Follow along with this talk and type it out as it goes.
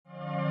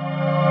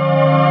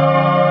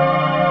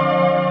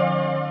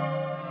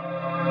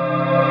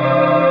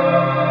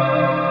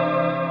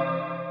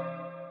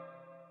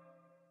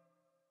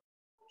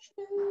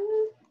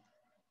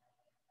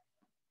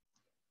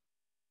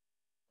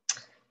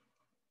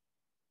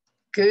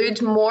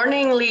Good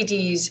morning,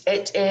 ladies.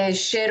 It is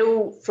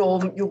Cheryl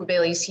from Yoga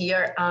Bellies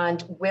here,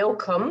 and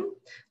welcome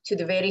to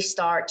the very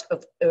start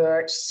of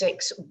our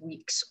 6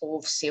 weeks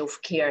of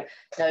self-care.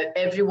 Now,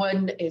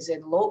 everyone is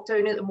in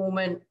lockdown at the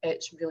moment.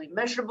 It's really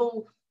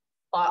miserable,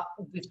 but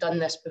we've done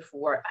this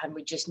before and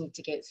we just need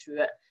to get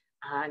through it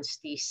and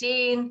stay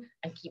sane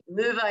and keep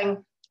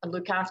moving and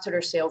look after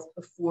ourselves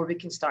before we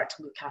can start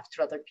to look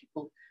after other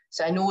people.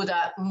 So I know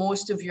that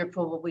most of you are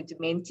probably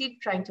demented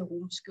trying to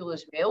homeschool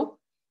as well.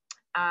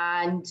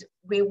 And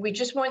we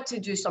just want to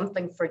do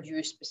something for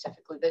you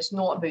specifically that's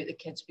not about the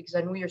kids, because I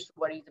know you're so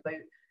worried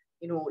about,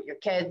 you know, your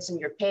kids and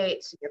your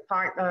pets and your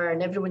partner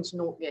and everyone's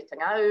not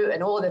getting out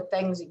and all the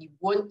things that you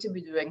want to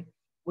be doing.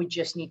 We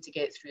just need to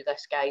get through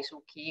this, guys,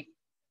 okay?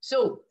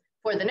 So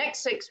for the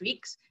next 6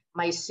 weeks,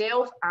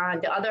 myself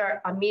and the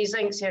other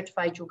amazing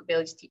certified Yoga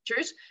Bellies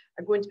teachers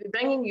are going to be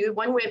bringing you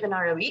one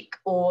webinar a week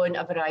on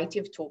a variety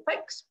of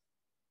topics.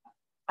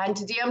 And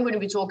today I'm going to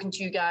be talking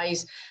to you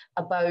guys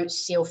about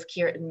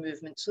self-care and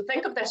movement. So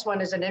think of this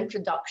one as an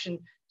introduction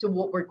to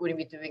what we're going to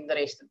be doing the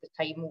rest of the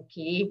time,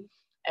 okay?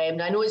 I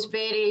know it's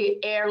very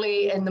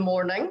early in the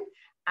morning,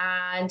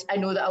 and I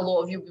know that a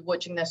lot of you will be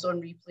watching this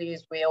on replay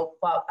as well,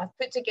 but I've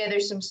put together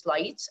some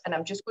slides and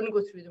I'm just going to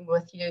go through them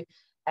with you,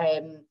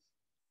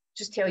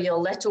 just tell you a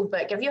little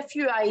bit, give you a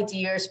few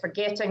ideas for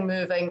getting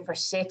moving, for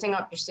setting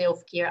up your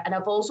self-care. And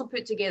I've also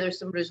put together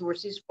some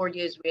resources for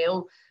you as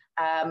well,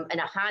 in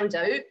a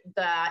handout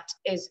that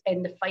is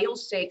in the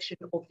files section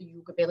of the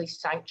Yoga Bellies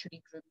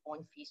Sanctuary group on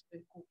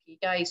Facebook. Okay,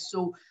 guys,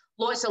 so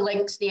lots of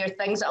links there,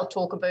 things that I'll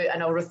talk about,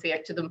 and I'll refer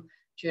to them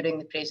during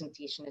the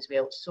presentation as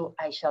well. So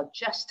I shall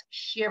just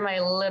share my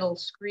little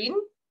screen.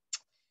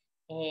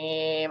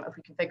 If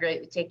we can figure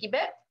out the techie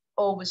bit,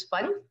 always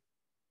fun.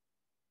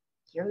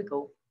 Here we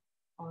go.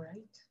 All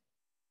right.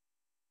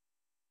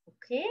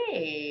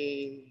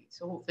 Okay,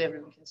 so hopefully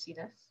everyone can see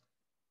this.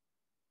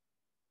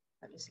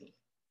 Let me see.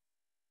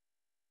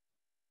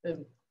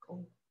 Boom.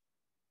 Cool.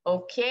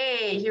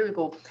 Okay, here we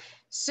go.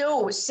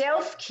 So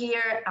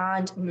self-care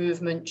and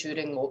movement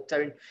during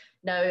lockdown.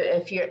 Now,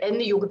 if you're in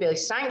the Yoga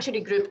Bellies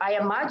Sanctuary group, I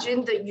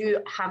imagine that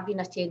you have been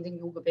attending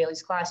Yoga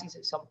Bellies classes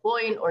at some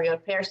point, or you're a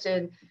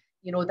person,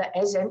 you know, that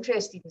is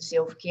interested in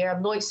self-care.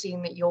 I'm not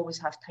saying that you always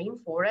have time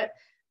for it,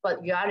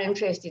 but you are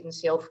interested in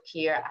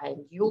self-care and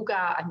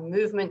yoga and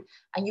movement,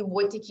 and you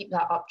want to keep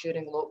that up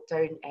during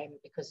lockdown,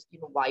 because, you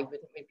know, why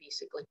wouldn't we,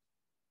 basically?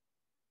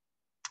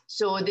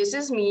 So this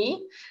is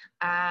me,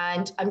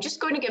 and I'm just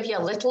going to give you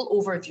a little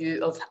overview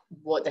of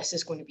what this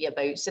is going to be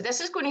about. So this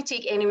is going to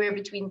take anywhere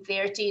between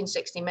 30 and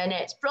 60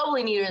 minutes,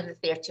 probably near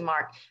the 30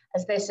 mark,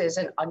 as this is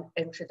an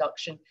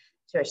introduction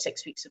to our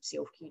 6 weeks of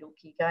self-care,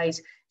 okay, guys?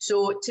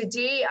 So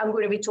today I'm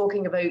going to be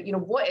talking about, you know,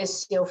 what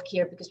is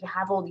self-care, because we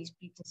have all these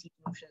preconceived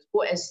notions.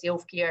 What is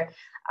self-care?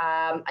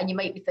 And you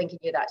might be thinking,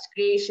 yeah, that's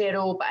great,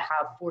 Cheryl, but I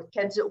have 4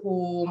 kids at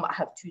home, I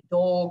have 2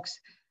 dogs,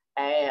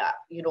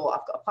 you know,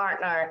 I've got a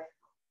partner.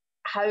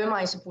 How am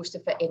I supposed to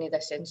fit any of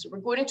this in? So we're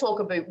going to talk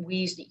about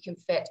ways that you can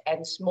fit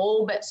in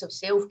small bits of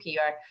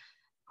self-care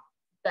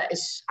that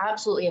is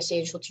absolutely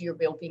essential to your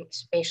well-being,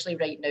 especially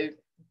right now,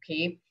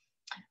 okay?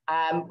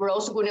 We're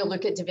also going to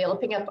look at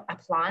developing a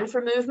plan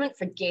for movement,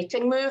 for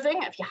getting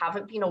moving, if you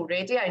haven't been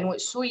already. I know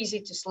it's so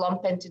easy to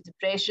slump into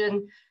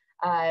depression,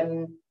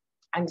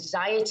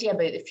 anxiety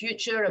about the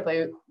future,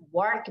 about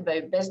work,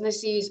 about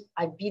businesses.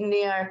 I've been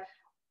there.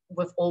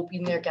 We've all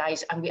been there,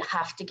 guys, and we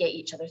have to get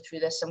each other through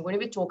this. I'm going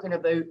to be talking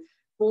about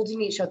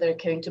holding each other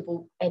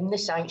accountable in the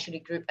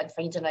sanctuary group and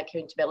finding an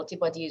accountability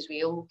buddy as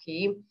well,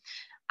 okay?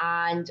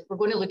 And we're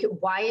going to look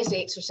at why is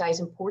exercise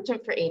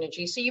important for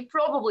energy. So you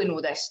probably know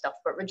this stuff,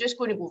 but we're just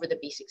going to go over the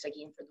basics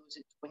again for those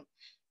that don't.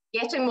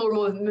 Getting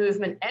more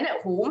movement in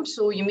at home.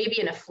 So you may be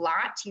in a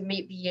flat, you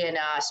may be in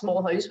a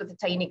small house with a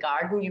tiny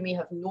garden, you may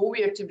have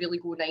nowhere to really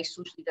go nice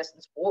socially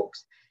distanced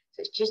walks. So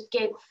it's just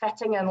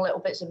fitting in little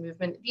bits of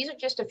movement. These are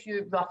just a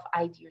few rough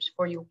ideas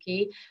for you,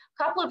 okay?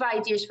 A couple of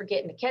ideas for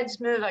getting the kids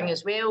moving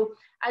as well,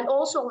 and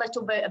also a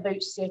little bit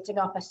about setting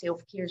up a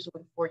self-care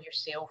zone for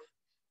yourself.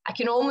 I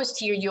can almost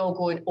hear you all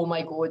going, oh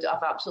my God,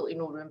 I've absolutely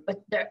no room,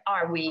 but there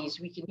are ways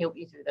we can help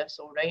you through this,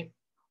 all right?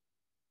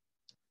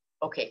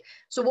 Okay,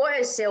 so what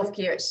is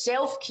self-care?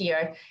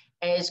 Self-care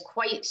is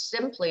quite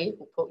simply,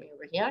 we'll put me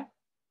over here,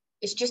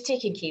 it's just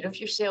taking care of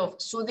yourself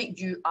so that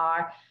you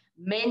are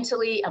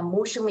mentally,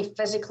 emotionally,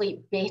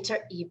 physically better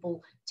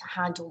able to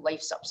handle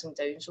life's ups and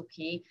downs,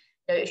 okay?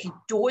 Now, if you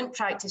don't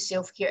practice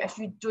self-care, if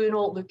you do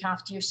not look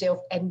after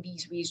yourself in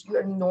these ways, you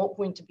are not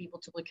going to be able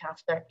to look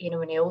after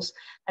anyone else.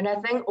 And I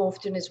think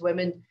often as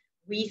women,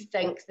 we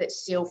think that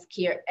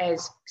self-care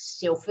is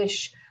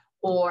selfish,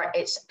 or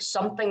it's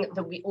something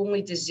that we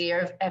only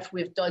deserve if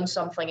we've done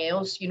something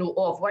else. You know,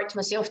 oh, I've worked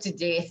myself to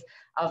death,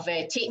 I've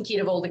taken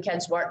care of all the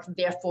kids' work,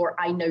 therefore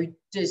I now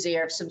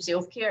deserve some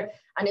self-care.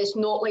 And it's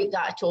not like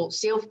that at all.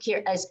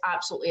 Self-care is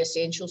absolutely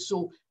essential.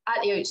 So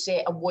at the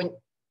outset, I want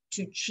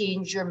to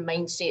change your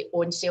mindset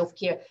on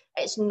self-care.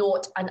 It's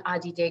not an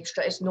added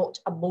extra, it's not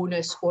a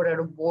bonus or a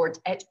reward,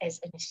 it is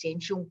an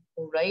essential,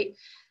 all right?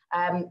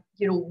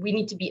 You know, we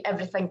need to be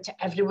everything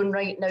to everyone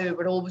right now.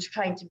 We're always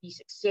trying to be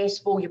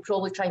successful. You're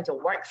probably trying to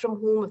work from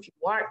home if you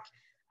work.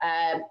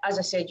 As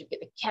I said, you've got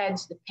the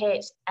kids, the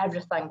pets,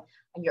 everything,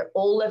 and you're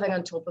all living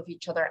on top of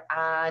each other,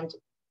 and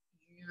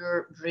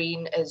your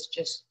brain is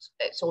just,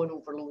 it's on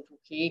overload,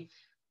 okay?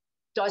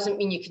 Doesn't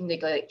mean you can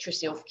neglect your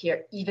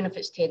self-care, even if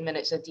it's 10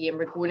 minutes a day, and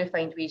we're going to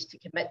find ways to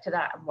commit to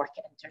that and work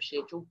it into our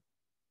schedule.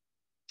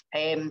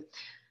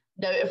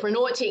 Now, if we're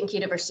not taking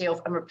care of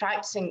ourselves and we're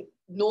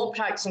not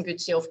practicing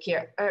good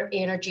self-care, our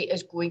energy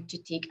is going to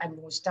take a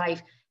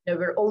nosedive. Now,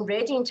 we're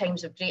already in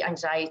times of great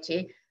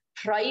anxiety,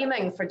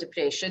 priming for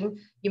depression.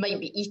 You might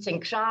be eating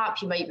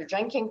crap, you might be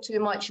drinking too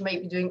much, you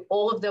might be doing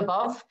all of the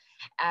above.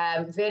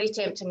 Very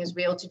tempting as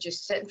well to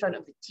just sit in front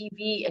of the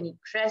TV and eat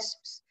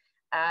crisps.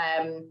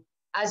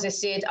 As I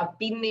said, I've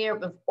been there,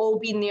 we've all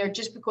been there.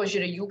 Just because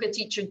you're a yoga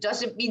teacher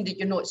doesn't mean that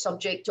you're not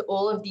subject to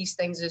all of these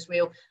things as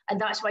well. And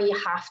that's why you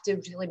have to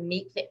really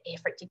make the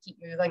effort to keep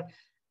moving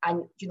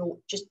and, you know,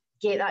 just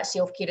get that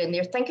self-care in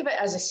there. Think of it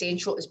as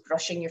essential as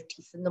brushing your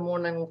teeth in the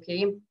morning,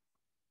 okay?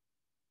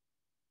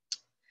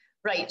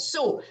 Right,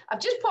 so I've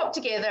just popped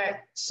together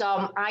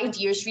some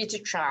ideas for you to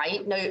try.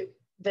 Now,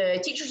 the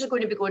teachers are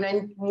going to be going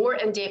in more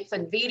in depth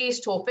on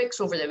various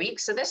topics over the week.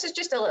 So this is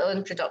just a little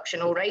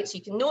introduction, all right? So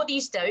you can note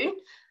these down.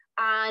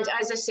 And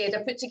as I said,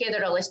 I put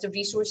together a list of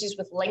resources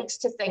with links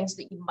to things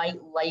that you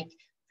might like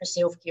for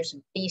self-care,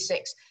 some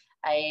basics.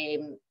 I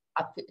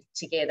put it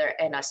together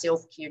in a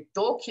self-care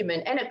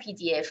document in a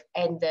PDF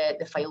in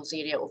the files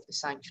area of the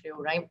sanctuary,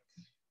 all right?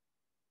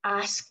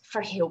 Ask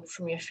for help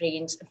from your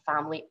friends and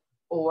family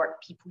or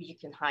people you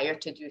can hire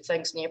to do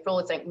things. And you're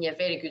probably thinking you're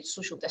very good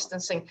social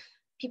distancing.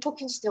 People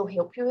can still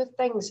help you with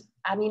things.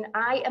 I mean,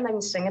 I am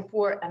in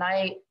Singapore and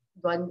I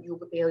run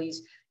Yoga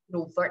Bellies, you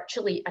know,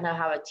 virtually, and I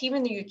have a team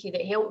in the UK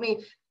that help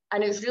me,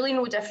 and it's really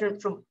no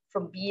different from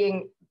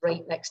being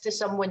right next to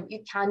someone.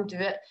 You can do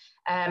it.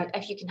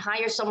 If you can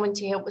hire someone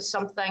to help with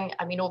something,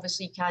 I mean,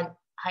 obviously you can't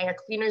hire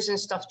cleaners and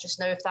stuff just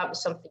now if that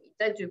was something you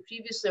did do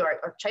previously,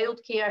 or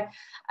childcare.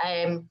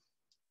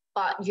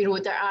 But, you know,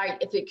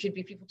 if it could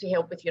be people to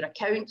help with your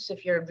accounts,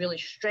 if you're really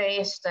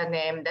stressed,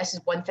 and this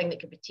is one thing that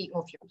could be taken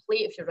off your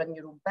plate if you're running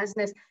your own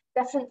business,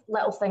 different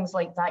little things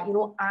like that, you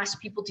know, ask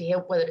people to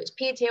help, whether it's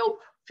paid help,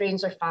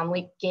 friends or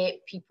family,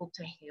 get people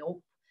to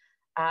help.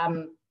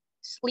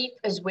 Sleep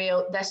as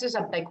well, this is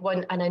a big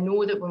one. And I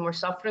know that when we're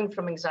suffering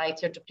from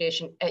anxiety or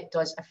depression, it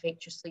does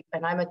affect your sleep.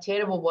 And I'm a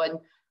terrible one,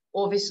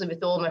 obviously,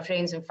 with all my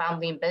friends and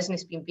family and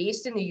business being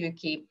based in the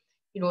UK.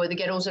 You know, the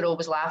girls are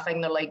always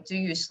laughing. They're like, do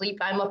you sleep?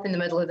 I'm up in the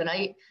middle of the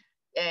night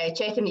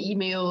checking the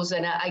emails,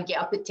 and I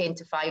get up at 10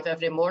 to 5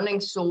 every morning.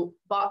 So,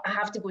 but I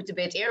have to go to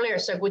bed earlier.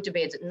 So I go to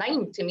bed at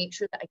 9 to make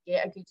sure that I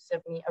get a good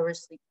 7-8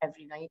 hours sleep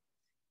every night.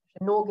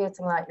 If you're not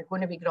getting that, you're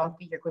going to be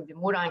grumpy, you're going to be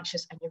more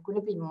anxious, and you're going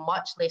to be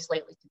much less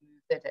likely to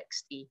move the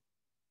next day.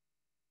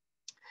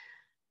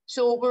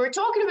 So we were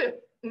talking about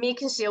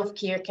making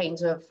self-care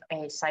kind of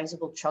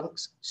sizable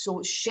chunks.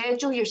 So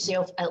schedule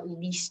yourself at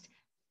least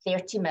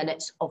 30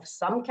 minutes of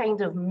some kind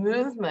of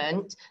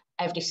movement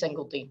every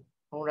single day,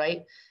 all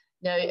right?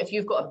 Now, if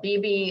you've got a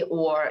baby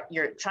or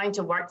you're trying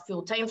to work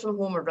full-time from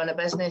home or run a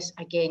business,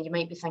 again, you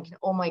might be thinking,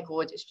 oh my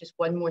God, it's just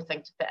one more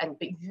thing to put in,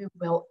 but you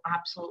will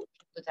absolutely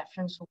feel the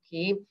difference,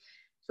 okay?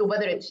 So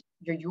whether it's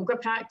your yoga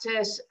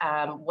practice,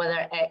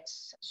 whether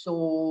it's,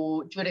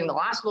 so during the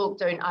last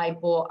lockdown, I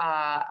bought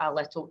a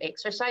little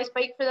exercise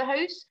bike for the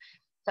house.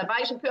 So I've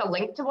actually put a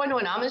link to one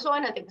on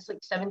Amazon. I think it's like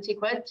 70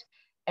 quid.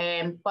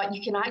 But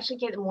you can actually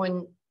get them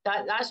on,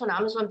 that's on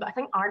Amazon, but I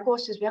think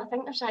Argos as well. I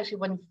think there's actually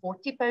one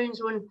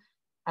 £40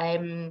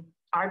 on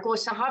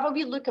Argos. So have a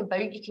wee look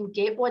about, you can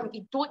get one.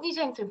 You don't need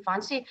anything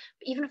fancy,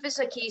 but even if it's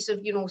a case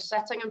of, you know,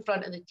 sitting in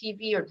front of the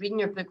TV or reading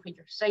your book when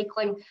you're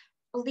cycling,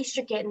 at least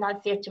you're getting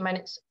that 30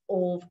 minutes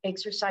of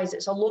exercise.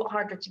 It's a lot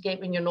harder to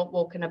get when you're not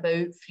walking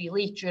about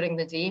freely during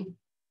the day.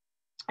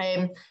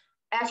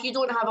 If you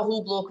don't have a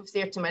whole block of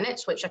 30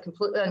 minutes, which I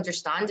completely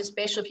understand,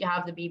 especially if you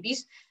have the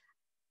babies,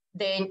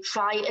 then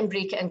try and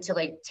break it into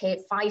like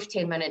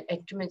 5-10 minute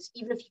increments.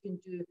 Even if you can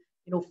do,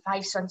 you know,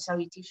 5 sun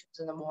salutations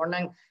in the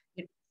morning,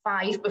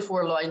 5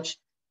 before lunch,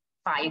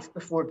 5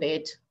 before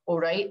bed, all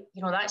right?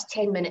 You know, that's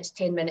 10 minutes,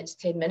 10 minutes,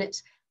 10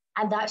 minutes,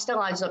 and that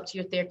still adds up to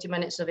your 30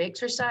 minutes of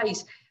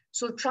exercise.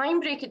 So try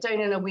and break it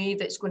down in a way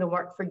that's going to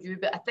work for you.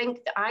 But I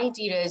think the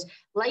idea is,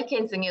 like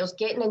anything else,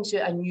 getting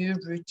into a new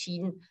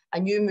routine, a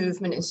new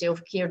movement and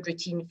self-care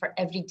routine for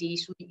every day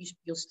so that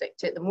you'll stick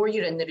to it. The more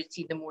you're in the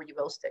routine, the more you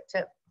will stick to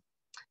it.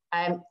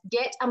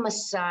 Get a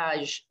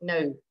massage.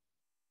 Now,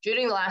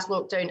 during the last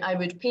lockdown, I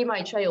would pay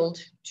my child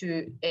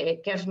to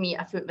give me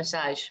a foot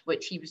massage,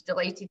 which he was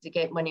delighted to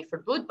get money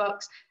for road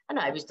bucks, and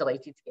I was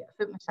delighted to get a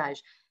foot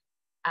massage.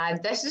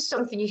 And this is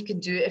something you can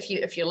do if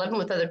you're living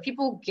with other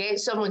people. Get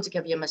someone to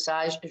give you a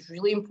massage. It's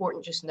really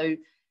important just now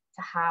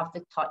to have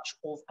the touch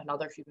of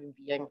another human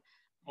being,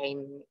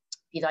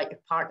 be that your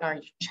partner,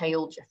 your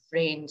child, your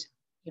friend,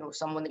 you know,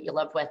 someone that you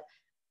live with,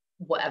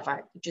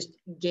 whatever. Just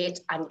get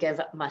and give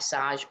a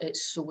massage.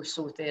 It's so,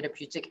 so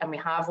therapeutic. And we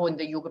have on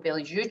the Yoga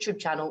Bellies YouTube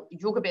channel,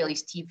 Yoga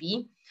Bellies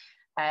TV,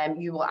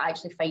 You will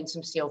actually find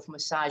some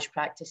self-massage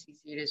practices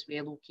here as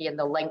well, okay? And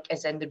the link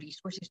is in the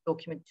resources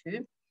document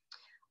too.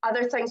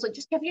 Other things like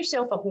just give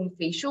yourself a home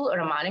facial or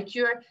a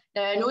manicure.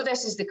 Now, I know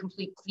this is the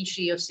complete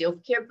cliche of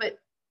self-care, but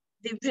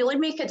they really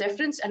make a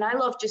difference. And I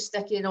love just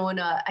sticking on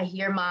a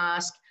hair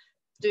mask,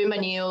 do my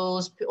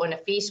nails, put on a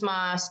face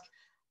mask.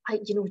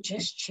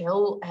 Just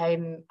chill.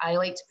 I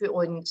like to put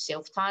on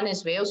self-tan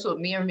as well, so it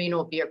may or may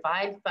not be your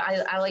bag, but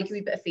I like a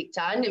wee bit of fake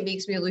tan. It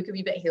makes me look a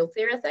wee bit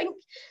healthier, I think.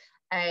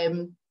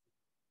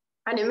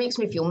 And it makes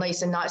me feel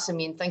nice, and that's the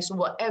main thing. So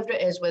whatever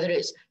it is, whether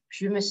it's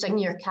hummusing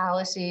your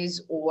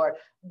calluses or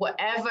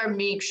whatever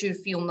makes you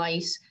feel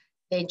nice,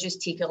 then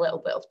just take a little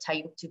bit of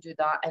time to do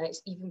that. And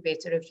it's even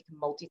better if you can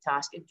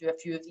multitask and do a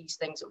few of these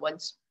things at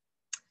once.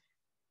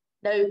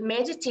 Now,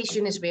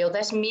 meditation as well,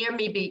 this may or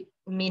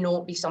may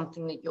not be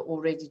something that you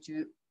already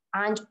do,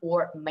 and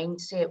or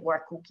mindset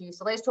work, okay?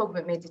 So let's talk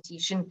about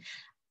meditation.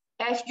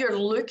 If you're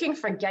looking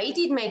for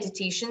guided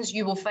meditations,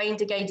 you will find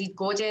the Guided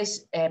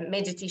Goddess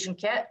meditation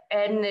kit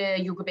in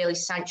the Yoga Belly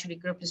Sanctuary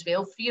group as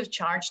well, free of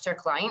charge to our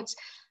clients.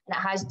 And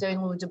it has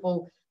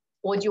downloadable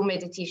audio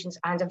meditations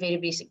and a very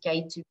basic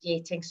guide to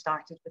getting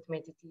started with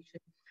meditation.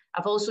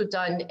 I've also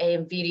done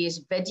various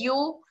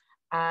video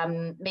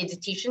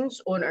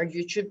meditations on our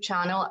YouTube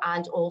channel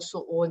and also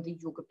on the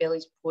Yoga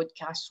Bellies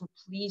podcast. So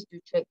please do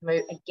check them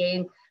out.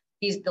 Again,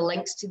 the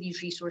links to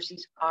these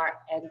resources are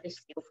in the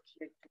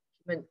self-care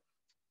document.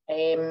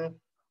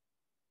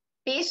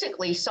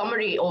 Basically,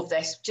 summary of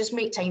this, just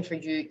make time for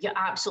you. You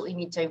absolutely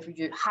need time for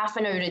you. Half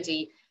an hour a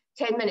day,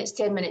 10 minutes,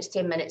 10 minutes,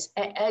 10 minutes.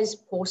 It is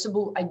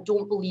possible. I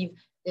don't believe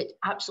that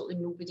absolutely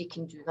nobody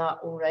can do that,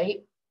 all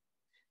right?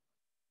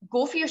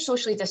 Go for your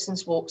socially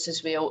distanced walks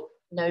as well.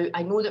 Now,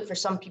 I know that for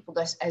some people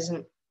this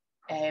isn't,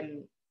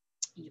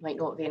 you might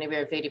not have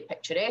anywhere very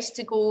picturesque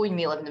to go. You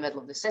may live in the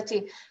middle of the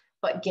city,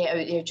 but get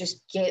out there,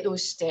 just get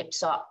those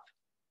steps up.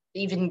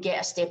 Even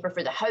get a stepper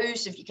for the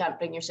house if you can't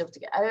bring yourself to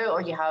get out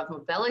or you have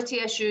mobility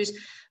issues,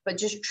 but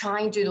just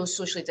try and do those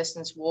socially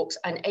distanced walks.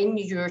 And in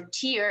your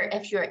tier,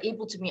 if you're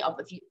able to meet up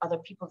with other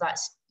people,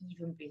 that's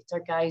even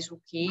better, guys,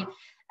 okay?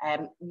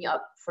 Meet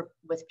up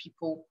with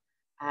people,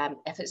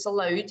 if it's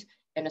allowed,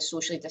 in a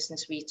socially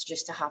distanced way,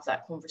 just to have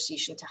that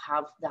conversation, to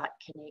have that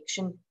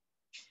connection.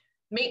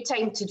 Make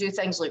time to do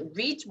things like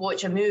read,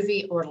 watch a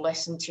movie, or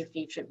listen to your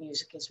favourite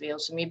music as well.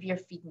 So maybe you're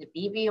feeding the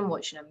baby and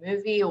watching a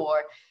movie,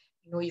 or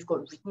you've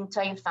got reading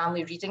time,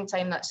 family reading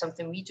time. That's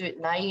something we do at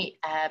night,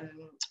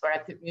 where I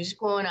put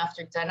music on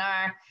after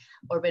dinner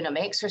or when I'm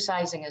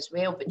exercising as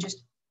well. But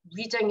just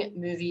reading,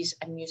 movies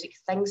and music,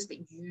 things that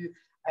you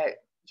are,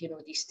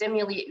 they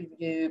stimulate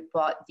you,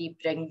 but they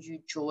bring you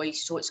joy.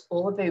 So it's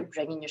all about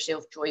bringing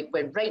yourself joy,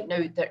 when right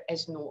now there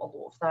is not a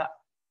lot of that.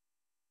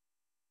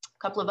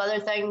 A couple of other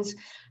things.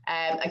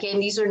 Again,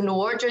 these are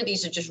no order.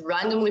 These are just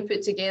randomly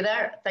put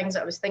together, things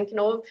that I was thinking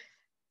of.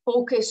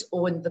 Focus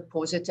on the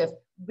positive.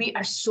 We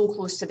are so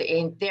close to the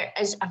end. There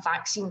is a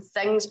vaccine.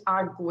 Things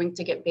are going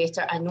to get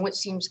better. I know it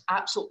seems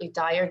absolutely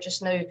dire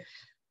just now,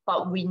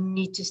 but we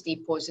need to stay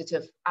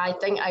positive. I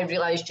think I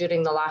realised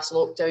during the last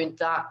lockdown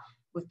that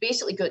we've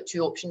basically got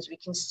two options. We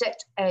can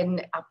sit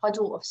in a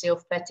puddle of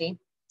self-pity,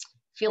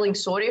 feeling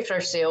sorry for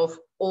ourselves,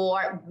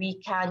 or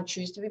we can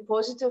choose to be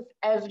positive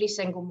every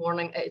single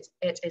morning.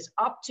 It is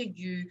up to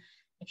you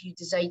if you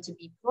decide to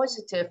be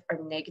positive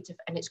or negative,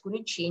 and it's going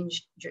to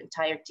change your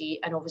entire day.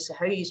 And obviously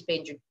how you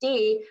spend your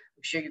day,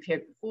 I'm sure you've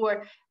heard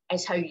before,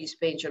 is how you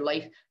spend your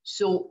life.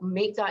 So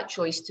make that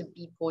choice to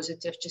be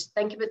positive. Just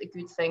think about the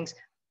good things.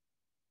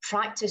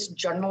 Practice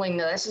journaling.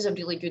 Now, this is a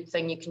really good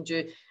thing you can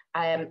do.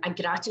 A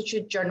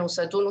gratitude journal.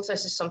 So I don't know if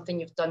this is something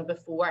you've done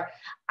before.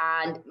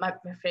 And my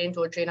friend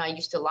Audrey and I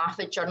used to laugh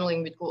at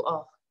journaling. We'd go,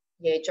 oh,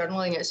 yeah,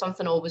 journaling, it's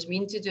something I always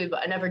mean to do,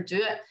 but I never do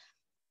it.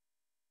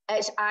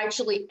 It's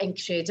actually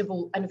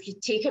incredible. And if you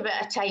take a bit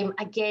of time,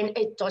 again,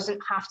 it doesn't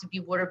have to be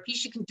War or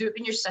Peace. You can do it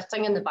when you're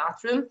sitting in the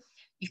bathroom.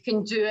 You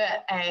can do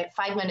it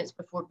 5 minutes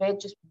before bed.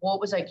 Just what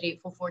was I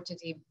grateful for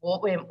today?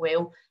 What went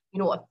well?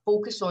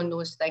 Focus on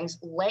those things.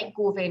 Let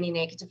go of any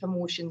negative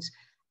emotions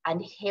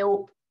and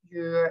help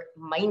your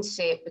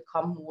mindset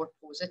become more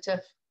positive.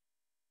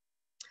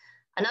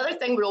 Another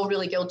thing we're all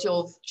really guilty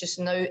of just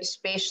now,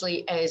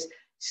 especially, is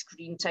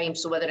screen time.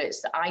 So whether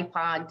it's the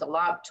iPad, the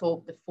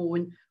laptop, the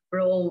phone,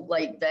 we're all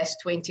like this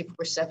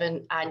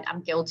 24/7, and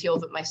I'm guilty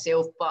of it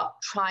myself, but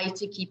try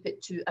to keep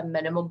it to a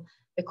minimum,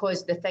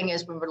 because the thing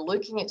is, when we're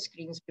looking at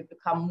screens, we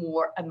become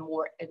more and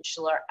more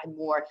insular and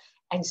more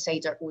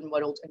inside our own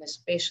world. And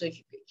especially if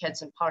you've got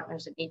kids and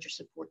partners that need your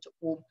support at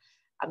home.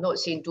 I'm not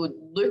saying don't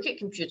look at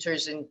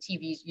computers and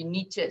TVs. You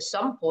need to at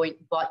some point,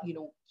 but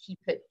keep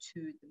it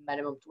to the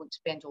minimum. Don't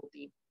spend all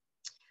day.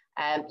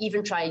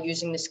 Even try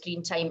using the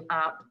screen time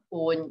app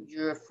on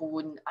your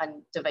phone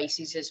and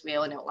devices as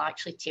well, and it'll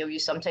actually tell you.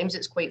 Sometimes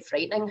it's quite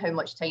frightening how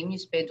much time you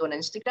spend on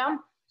Instagram,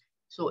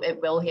 so it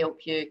will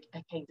help you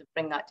kind of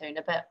bring that down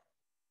a bit.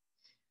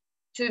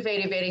 Two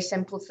very, very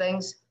simple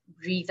things.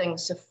 Breathing,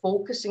 so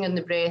focusing on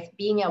the breath,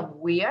 being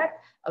aware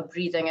of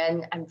breathing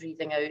in and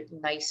breathing out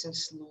nice and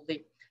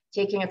slowly.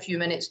 Taking a few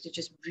minutes to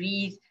just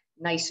breathe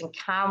nice and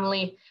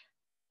calmly.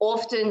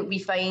 Often we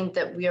find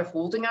that we are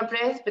holding our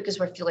breath because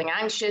we're feeling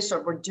anxious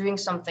or we're doing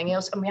something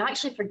else, and we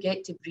actually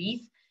forget to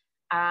breathe.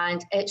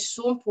 And it's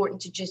so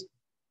important to just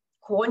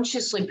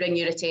consciously bring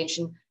your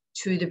attention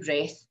to the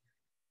breath,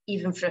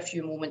 even for a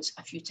few moments,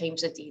 a few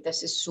times a day.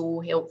 This is so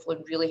helpful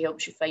and really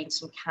helps you find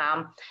some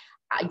calm.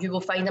 You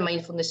will find a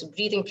mindfulness and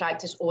breathing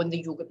practice on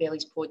the Yoga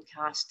Bellies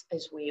podcast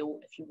as well,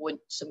 if you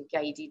want some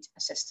guided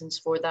assistance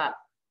for that.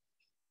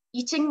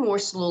 Eating more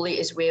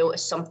slowly as well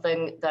is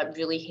something that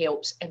really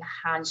helps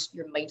enhance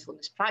your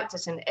mindfulness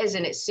practice, and is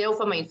in itself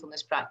a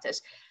mindfulness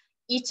practice.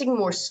 Eating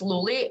more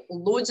slowly,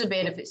 loads of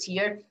benefits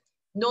here.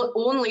 Not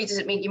only does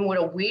it make you more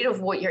aware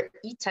of what you're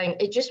eating,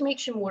 it just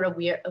makes you more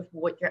aware of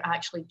what you're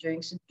actually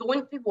doing. So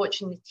don't be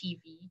watching the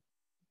TV.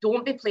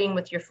 Don't be playing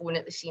with your phone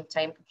at the same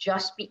time.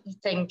 Just be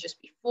eating,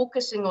 just be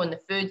focusing on the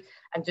food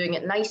and doing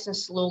it nice and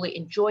slowly,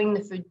 enjoying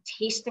the food,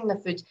 tasting the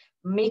food,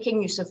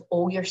 making use of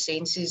all your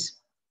senses.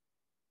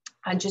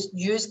 And just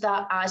use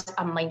that as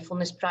a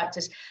mindfulness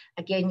practice.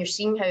 Again, you're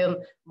seeing how I'm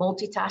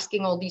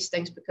multitasking all these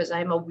things because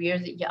I'm aware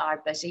that you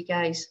are busy,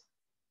 guys.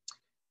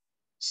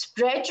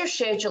 Spread your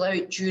schedule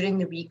out during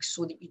the week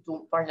so that you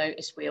don't burn out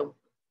as well.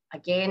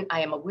 Again,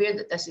 I am aware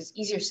that this is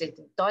easier said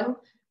than done.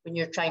 When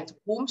you're trying to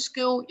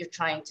homeschool, you're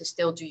trying to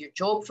still do your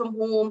job from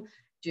home,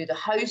 do the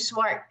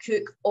housework,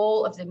 cook,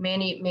 all of the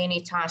many,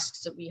 many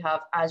tasks that we have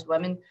as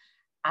women.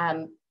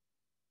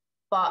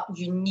 But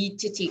you need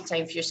to take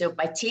time for yourself.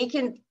 By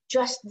taking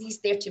just these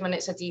 30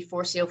 minutes a day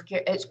for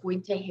self-care, it's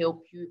going to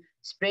help you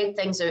spread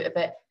things out a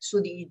bit so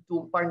that you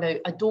don't burn out.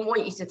 I don't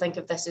want you to think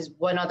of this as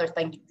one other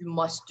thing that you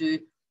must do.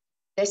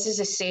 This is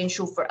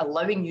essential for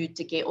allowing you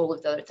to get all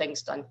of the other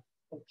things done,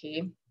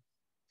 okay?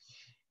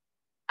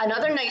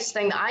 Another nice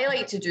thing that I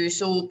like to do,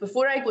 so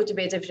before I go to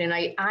bed every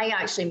night, I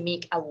actually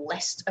make a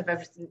list of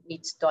everything that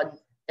needs done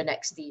the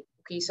next day,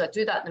 okay? So I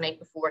do that the night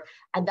before,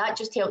 and that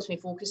just helps me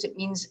focus. It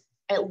means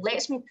it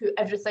lets me put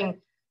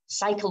everything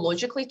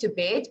psychologically to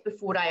bed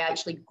before I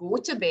actually go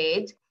to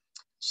bed,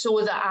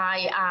 so that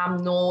I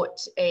am not,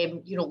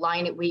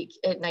 lying awake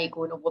at night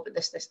going, oh, what about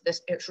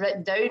this? It's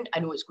written down. I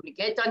know it's going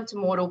to get done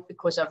tomorrow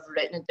because I've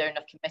written it down.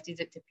 I've committed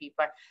it to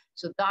paper.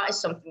 So that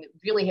is something that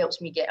really helps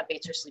me get a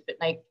better sleep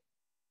at night.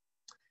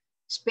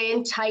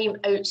 Spend time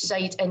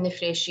outside in the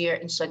fresh air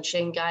and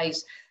sunshine,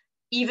 guys.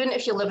 Even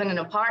if you live in an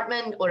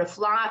apartment or a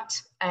flat,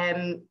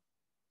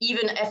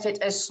 even if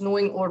it is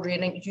snowing or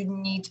raining, you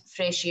need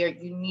fresh air,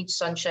 you need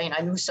sunshine.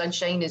 I know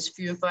sunshine is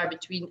few and far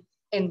between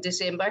in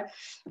December,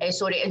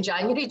 in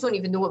January, don't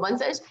even know what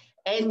month it is.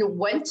 In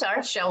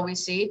winter, shall we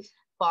say,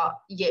 but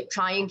yeah,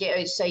 try and get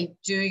outside,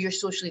 do your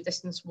socially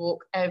distanced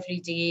walk every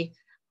day.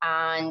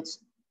 And,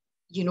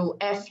 you know,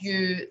 if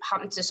you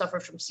happen to suffer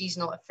from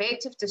seasonal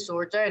affective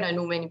disorder, and I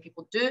know many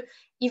people do,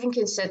 even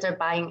consider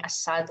buying a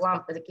sad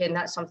lamp. But again,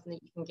 that's something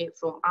that you can get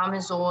from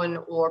Amazon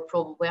or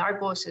probably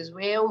Argos as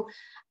well.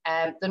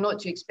 They're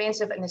not too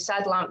expensive, and the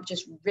sad lamp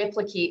just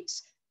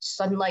replicates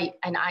sunlight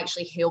and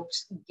actually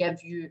helps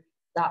give you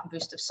that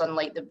boost of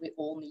sunlight that we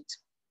all need.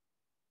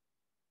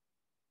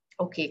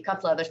 Okay, a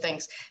couple other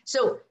things.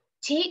 So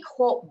take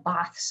hot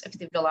baths if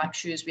they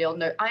relax you as well.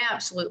 Now, I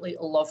absolutely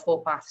love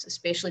hot baths,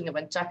 especially in the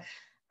winter.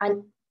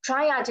 And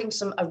try adding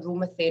some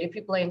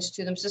aromatherapy blends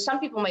to them. So some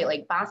people might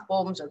like bath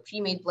bombs or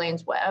pre-made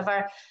blends,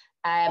 whatever.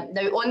 Now,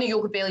 on the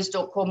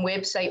yogabellies.com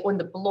website, on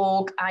the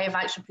blog, I have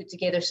actually put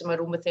together some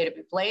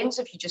aromatherapy blends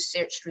if you just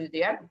search through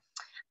there.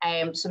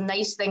 Some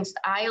nice things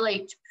that I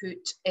like to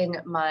put in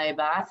my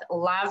bath: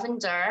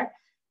 lavender,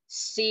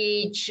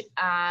 sage,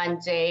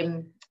 and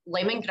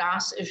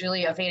lemongrass is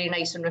really a very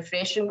nice and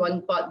refreshing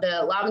one, but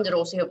the lavender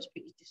also helps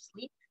put you to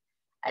sleep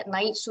at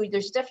night. So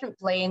there's different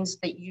blends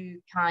that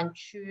you can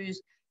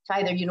choose to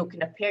either, you know,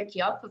 kind of perk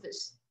you up if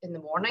it's in the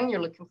morning,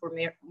 you're looking for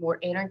more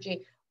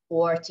energy,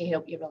 or to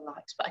help you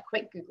relax. But a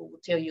quick Google will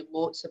tell you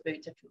lots about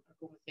different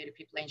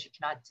aromatherapy blends you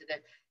can add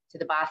to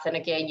the bath. And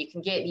again, you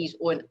can get these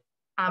on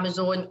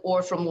Amazon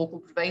or from local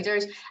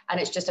providers, and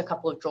it's just a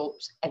couple of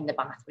drops in the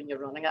bath when you're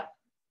running it.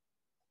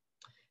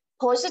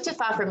 Positive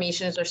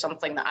affirmations are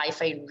something that I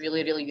find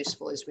really, really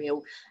useful as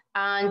well.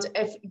 And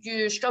if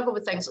you struggle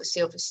with things like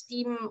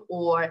self-esteem,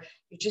 or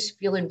you're just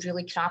feeling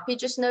really crappy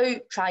just now,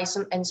 try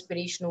some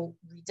inspirational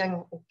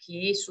reading,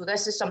 okay? So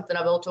this is something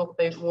I will talk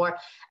about more.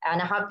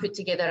 And I have put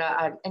together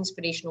an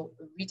inspirational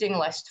reading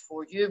list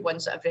for you,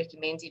 ones that I've read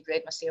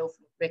myself,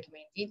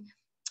 recommended.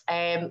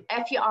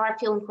 If you are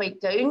feeling quite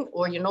down,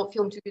 or you're not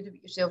feeling too good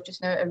about yourself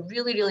just now, a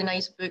really, really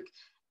nice book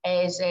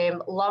is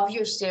Love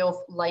Yourself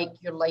Like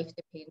Your Life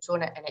Depends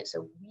on It. And it's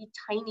a wee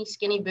tiny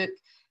skinny book,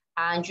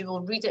 and you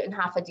will read it in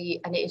half a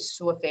day, and it is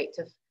so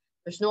effective.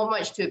 There's not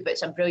much to it, but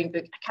it's a brilliant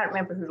book. I can't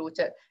remember who wrote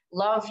it.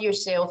 Love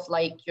Yourself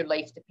Like Your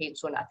Life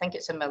Depends on It. I think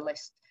it's in my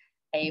list.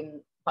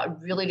 But a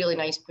really, really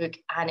nice book,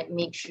 and it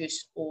makes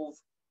use of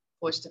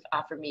positive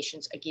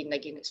affirmations again and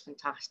again. It's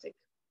fantastic.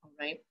 All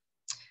right.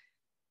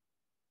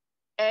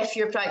 If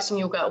you're practicing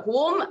yoga at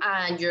home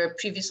and you're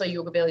previously a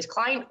Yoga Bellies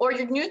client, or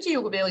you're new to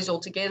Yoga Bellies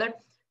altogether,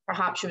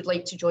 perhaps you would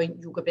like to join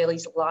Yoga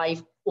Belly's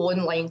live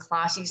online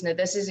classes. Now,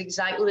 this is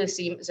exactly the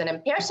same as an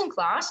in-person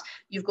class.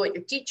 You've got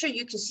your teacher,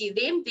 you can see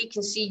them, they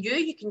can see you,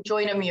 you can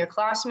join them with your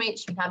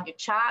classmates, you can have your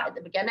chat at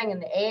the beginning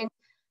and the end.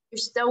 You're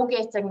still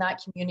getting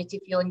that community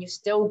feeling. You've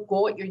still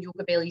got your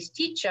Yoga Belly's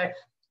teacher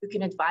who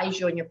can advise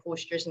you on your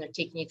postures and they're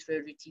taking you through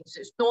a routine.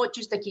 So it's not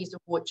just a case of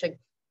watching,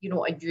 you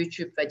know, a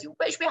YouTube video,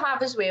 which we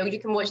have as well. You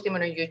can watch them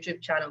on our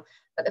YouTube channel,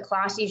 but the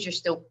classes,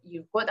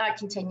 you've got that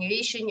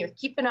continuation, you're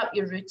keeping up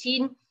your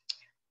routine.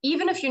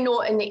 Even if you're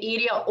not in the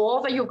area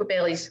of a Yoga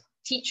Belly's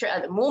teacher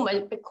at the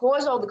moment,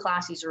 because all the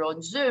classes are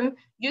on Zoom,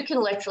 you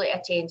can literally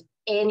attend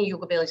any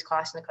Yoga Belly's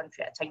class in the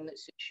country at a time that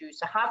suits you.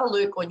 So have a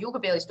look on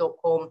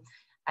yogabellies.com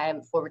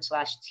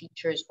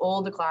 /teachers.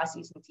 All the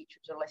classes and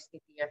teachers are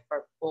listed there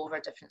for all of our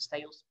different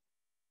styles.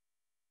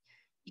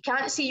 You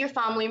can't see your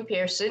family in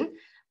person,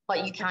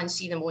 but you can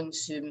see them on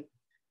Zoom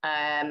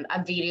and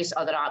various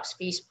other apps,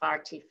 Face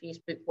Party,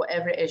 Facebook,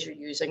 whatever it is you're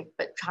using.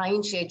 But try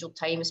and schedule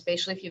time,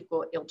 especially if you've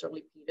got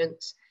elderly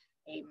parents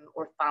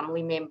or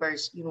family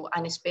members, you know,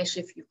 and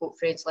especially if you've got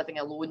friends living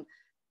alone.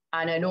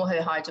 And I know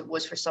how hard it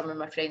was for some of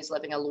my friends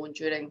living alone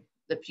during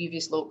the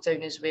previous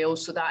lockdown as well.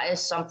 So that is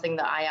something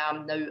that I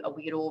am now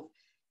aware of.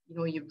 You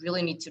know, you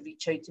really need to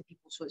reach out to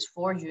people. So it's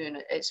for you and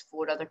it's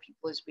for other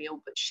people as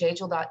well. But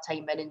schedule that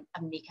time in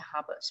and make a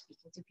habit of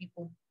speaking to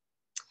people.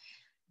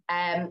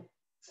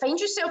 Find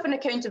yourself an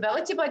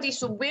accountability buddy.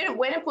 So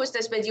when I post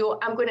this video,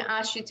 I'm going to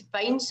ask you to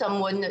find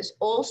someone that's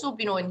also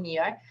been on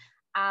here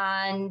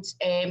and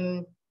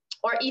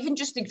or even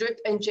just the group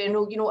in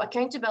general, you know,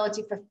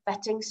 accountability for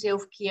fitting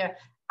self-care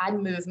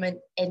and movement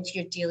into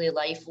your daily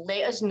life.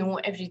 Let us know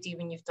every day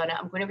when you've done it.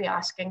 I'm going to be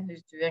asking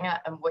who's doing it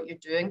and what you're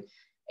doing.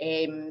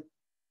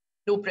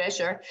 No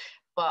pressure,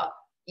 but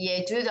yeah,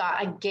 do that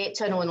and get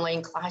to an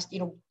online class, you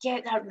know,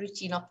 get that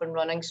routine up and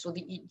running so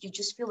that you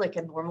just feel like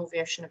a normal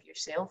version of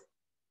yourself.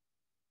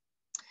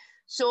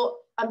 So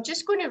I'm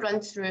just going to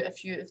run through a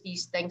few of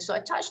these things. So I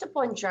touched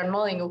upon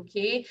journaling,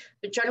 okay,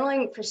 but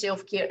journaling for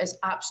self-care is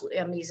absolutely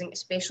amazing,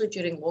 especially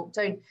during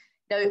lockdown.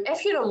 Now,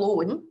 if you're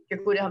alone,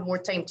 you're going to have more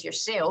time to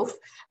yourself.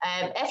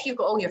 If you've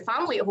got all your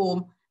family at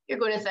home, you're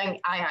going to think,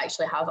 I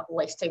actually have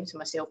less time to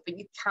myself, but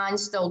you can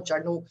still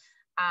journal.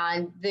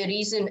 And the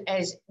reason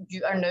is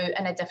you are now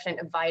in a different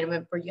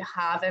environment where you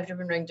have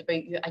everyone around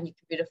about you and you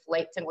can be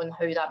reflecting on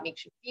how that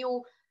makes you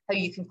feel, how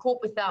you can cope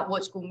with that,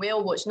 what's going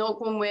well, what's not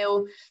going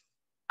well.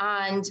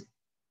 And,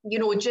 you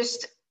know,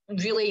 just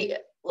really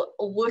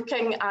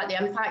looking at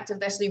the impact of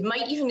this. You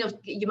might even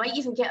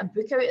get a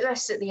book out of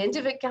this at the end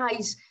of it,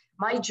 guys.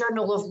 My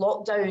Journal of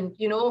Lockdown,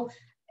 you know.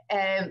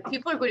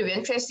 People are going to be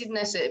interested in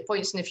this at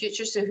points in the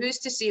future. So who's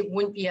to say it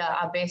won't be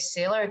a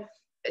bestseller?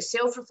 But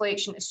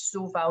self-reflection is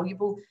so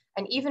valuable.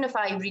 And even if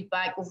I read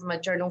back over my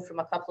journal from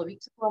a couple of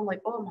weeks ago, I'm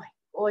like, oh my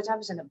God, I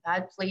was in a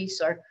bad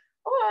place. Or,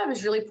 oh, I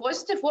was really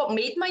positive. What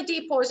made my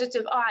day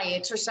positive? Oh, I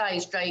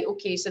exercised, right?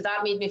 Okay, so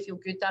that made me feel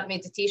good. That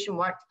meditation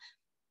worked.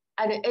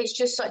 And it's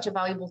just such a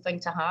valuable thing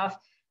to have.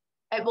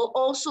 It will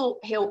also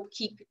help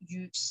keep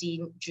you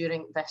sane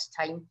during this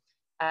time.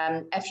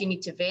 If you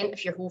need to vent,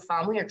 if your whole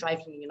family are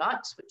driving you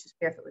nuts, which is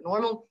perfectly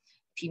normal,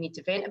 if you need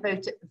to vent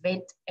about it,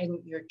 vent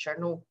in your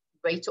journal,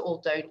 write it all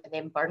down and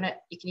then burn it.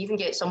 You can even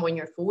get some on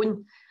your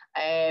phone.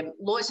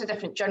 Lots of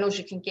different journals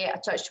you can get. I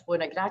touched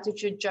upon a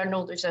gratitude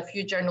journal. There's a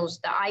few journals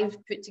that I've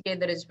put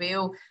together as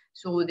well.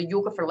 So the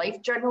Yoga for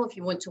Life journal, if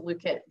you want to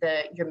look at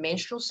your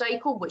menstrual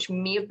cycle, which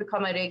may have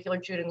become irregular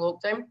during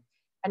lockdown,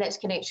 and its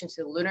connection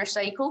to the lunar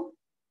cycle.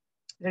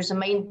 There's a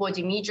Mind,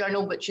 Body, Me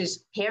journal, which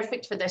is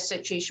perfect for this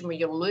situation where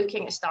you're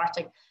looking at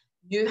starting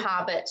new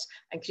habits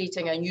and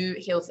creating a new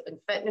health and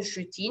fitness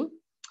routine.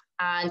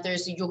 And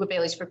there's the Yoga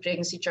Bellies for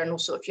Pregnancy journal.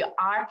 So if you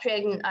are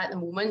pregnant at the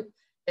moment,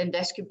 then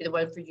this could be the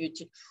one for you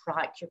to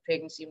track your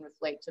pregnancy and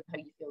reflect on how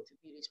you feel at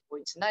various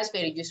points. And that's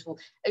very useful.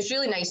 It's a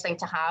really nice thing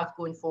to have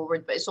going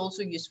forward, but it's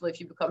also useful if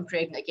you become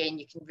pregnant again,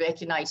 you can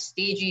recognize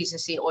stages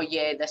and say, oh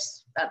yeah,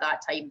 this at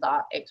that time,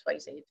 that X, Y,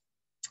 Z.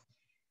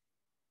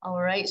 All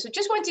right, so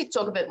just wanted to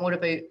talk a bit more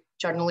about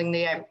journaling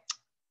there.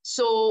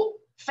 So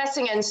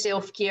fitting in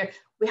self-care,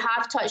 we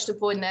have touched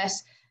upon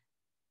this.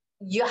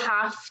 You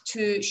have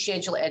to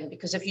schedule it in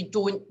because if you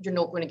don't, you're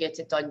not going to get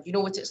it done. You know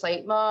what it's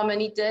like, Mom, I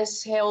need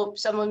this help.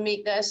 Someone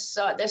make this.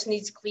 This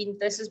needs cleaned.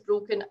 This is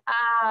broken.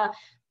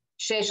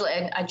 Schedule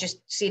it in and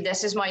just say,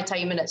 this is my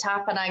time and it's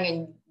happening.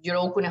 And you're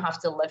all going to have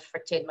to live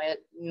for 10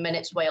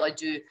 minutes while I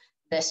do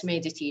this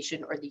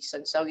meditation or these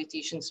sun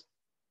salutations.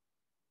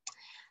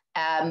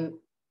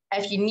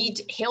 If you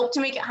need help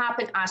to make it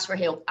happen, ask for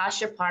help.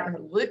 Ask your partner,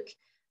 look,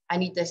 I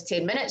need this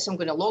 10 minutes. I'm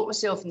going to lock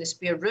myself in the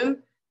spare room.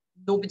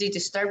 Nobody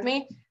disturb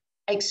me.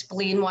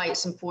 Explain why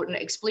it's important.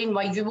 Explain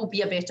why you will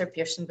be a better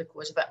person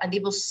because of it. And they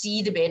will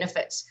see the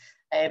benefits.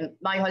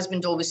 My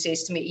husband always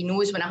says to me, he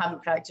knows when I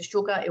haven't practiced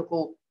yoga, he'll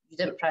go, you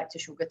didn't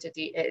practice yoga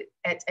today.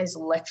 It is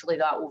literally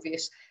that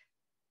obvious.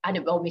 And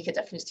it will make a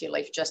difference to your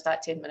life, just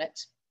that 10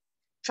 minutes.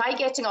 Try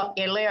getting up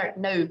earlier.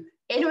 Now,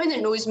 anyone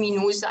that knows me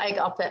knows that I get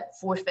up at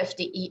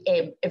 4:50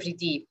 a.m. every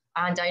day.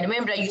 And I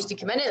remember I used to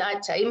come in at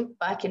that time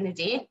back in the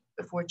day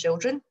before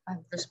children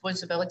and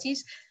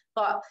responsibilities.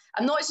 But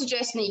I'm not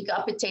suggesting that you get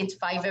up at 10 to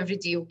 5 every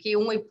day, okay?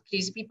 Only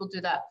crazy people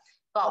do that.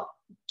 But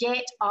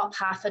get up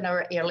half an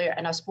hour earlier.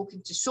 And I've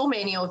spoken to so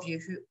many of you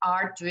who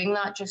are doing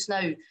that just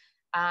now.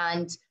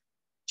 And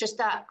just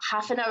that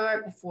half an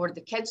hour before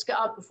the kids get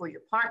up, before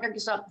your partner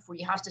gets up, before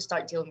you have to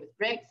start dealing with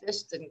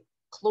breakfast and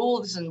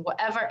clothes and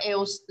whatever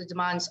else the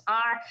demands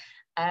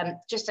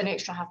are, just an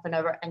extra half an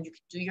hour, and you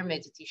can do your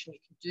meditation, you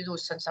can do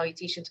those sun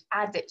salutations,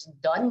 and it's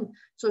done.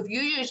 So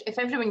if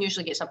everyone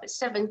usually gets up at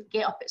 7,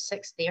 get up at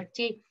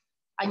 6:30,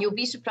 and you'll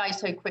be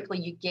surprised how quickly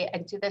you get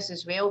into this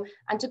as well.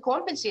 And to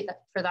compensate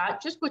for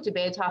that, just go to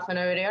bed half an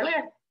hour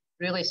earlier.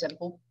 Really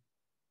simple.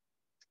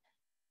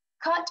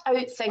 Cut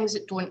out things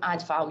that don't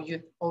add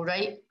value, all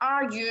right?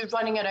 Are you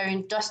running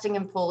around dusting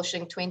and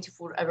polishing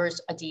 24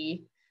 hours a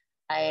day?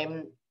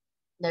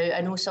 Now,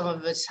 I know some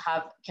of us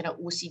have kind of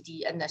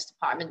OCD in this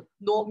department,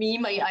 not me,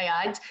 might I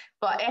add,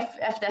 but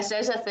if this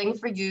is a thing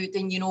for you,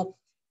 then, you know,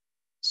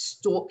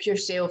 stop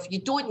yourself.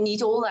 You don't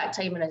need all that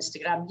time on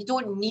Instagram. You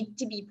don't need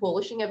to be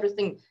polishing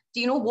everything. Do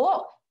you know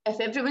what?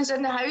 If everyone's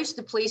in the house,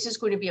 the place is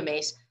going to be a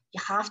mess.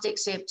 You have to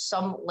accept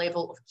some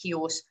level of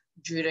chaos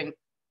during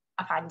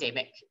a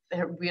pandemic.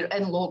 We're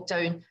in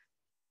lockdown.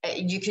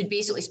 You could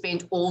basically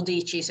spend all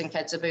day chasing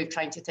kids about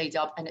trying to tidy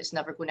up, and it's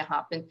never going to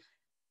happen.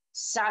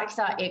 Sack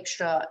that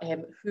extra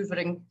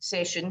hoovering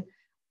session,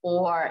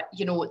 or,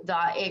 you know,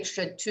 that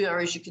extra 2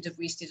 hours you could have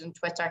wasted on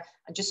Twitter,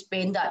 and just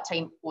spend that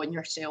time on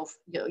yourself.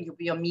 You'll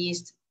be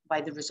amazed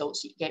by the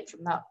results that you get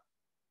from that.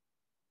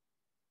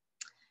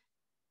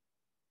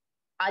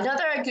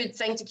 Another good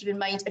thing to keep in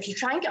mind, if you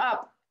try and get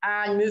up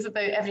and move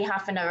about every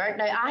half an hour.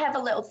 Now, I have a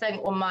little thing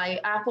on my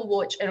Apple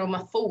Watch and on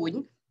my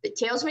phone that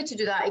tells me to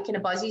do that. It kind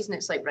of buzzes and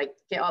it's like, right,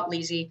 get up,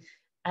 lazy.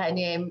 And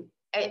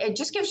it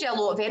just gives you a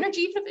lot of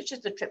energy, even if it's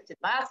just a trip to the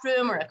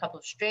bathroom or a couple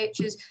of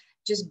stretches.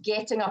 Just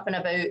getting up and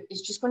about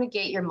is just going to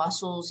get your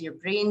muscles, your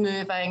brain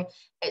moving.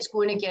 It's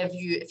going to give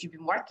you, if you've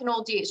been working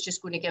all day, it's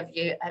just going to give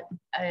you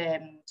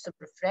some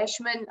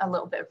refreshment, a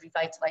little bit of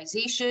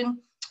revitalization.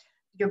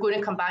 You're going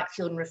to come back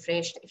feeling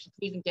refreshed. If you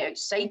can even get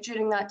outside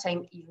during that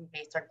time, even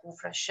better. Go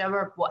for a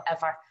shower,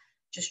 whatever.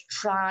 Just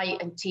try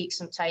and take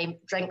some time,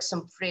 drink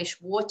some fresh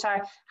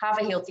water, have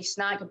a healthy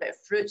snack, a bit of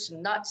fruits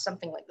and nuts,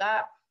 something like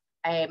that.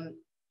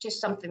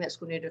 Just something that's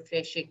going to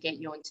refresh you and get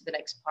you on to the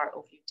next part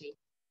of your day.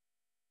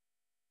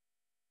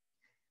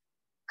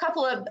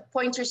 Couple of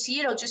pointers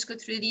here, I'll just go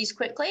through these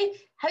quickly.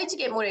 How to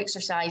get more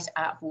exercise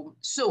at home.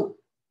 So,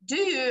 do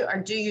you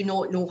or do you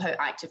not know how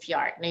active you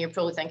are? Now, you're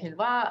probably thinking,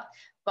 what?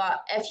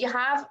 But if you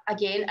have,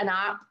 again, an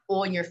app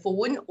on your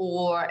phone,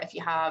 or if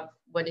you have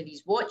one of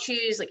these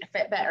watches, like a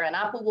Fitbit or an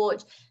Apple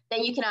Watch,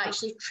 then you can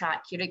actually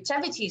track your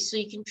activities. So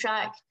you can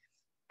track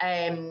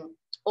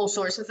all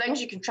sorts of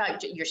things. You can track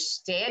your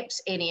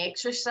steps, any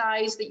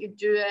exercise that you're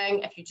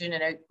doing. If you're doing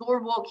an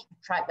outdoor walk, you can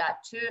track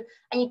that too.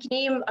 And you can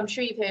aim, I'm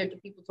sure you've heard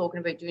of people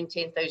talking about doing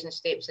 10,000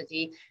 steps a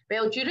day.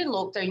 Well, during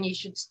lockdown, you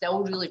should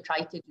still really try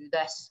to do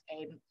this.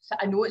 So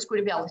I know it's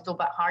going to be a little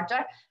bit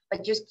harder,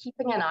 but just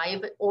keeping an eye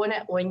on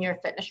it on your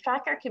fitness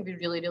tracker can be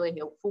really, really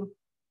helpful.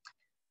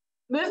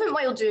 Movement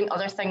while doing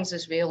other things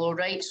as well, all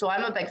right? So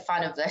I'm a big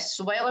fan of this.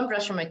 So while I'm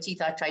brushing my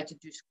teeth, I try to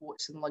do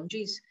squats and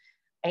lunges.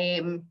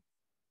 And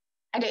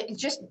it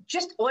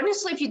just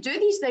honestly, if you do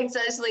these things,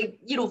 it's like,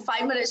 you know,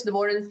 5 minutes in the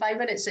morning, 5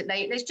 minutes at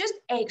night. It's just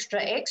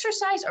extra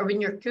exercise. Or when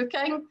you're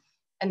cooking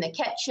in the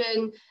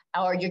kitchen,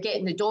 or you're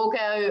getting the dog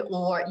out,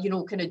 or, you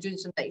know, kind of doing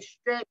some nice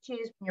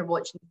stretches when you're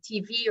watching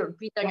TV or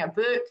reading a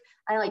book.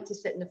 I like to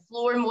sit on the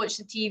floor and watch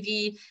the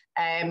TV.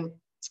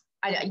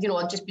 You know,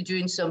 I'll just be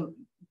doing some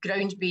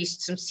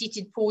ground-based, some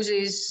seated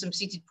poses, some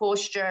seated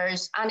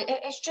postures, and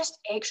it's just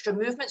extra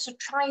movement. So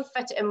try and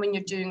fit it in when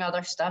you're doing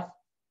other stuff.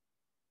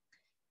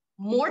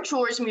 More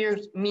chores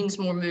means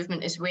more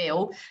movement as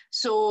well.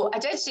 So I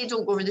did say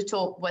don't go over the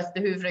top with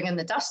the hoovering and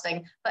the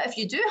dusting, but if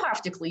you do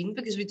have to clean,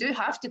 because we do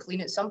have to clean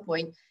at some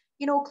point,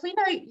 you know, clean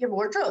out your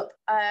wardrobe.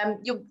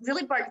 You'll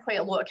really burn quite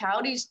a lot of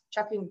calories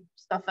chucking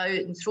stuff out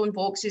and throwing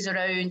boxes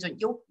around, and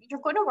you're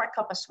going to work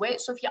up a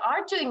sweat. So if you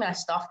are doing this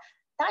stuff,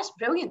 that's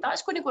brilliant.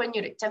 That's going to go in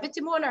your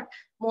activity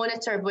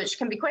monitor, which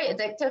can be quite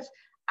addictive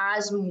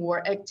as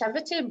more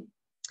activity.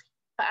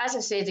 But as I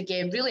said,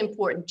 again, really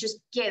important, just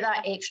get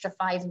that extra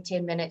 5 and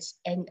 10 minutes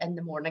in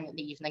the morning and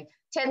the evening.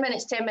 10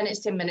 minutes, 10 minutes,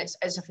 10 minutes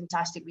is a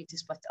fantastic way to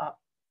split it up.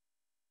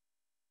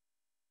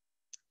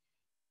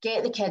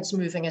 Get the kids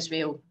moving as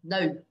well.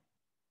 Now,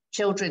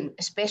 children,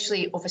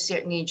 especially of a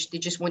certain age, they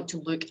just want to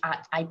look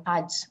at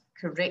iPads.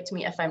 Correct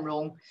me if I'm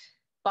wrong,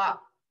 but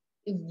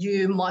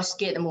you must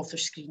get them off their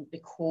screen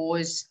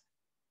because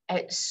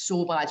it's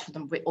so bad for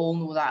them. We all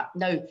know that.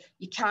 Now,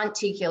 you can't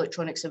take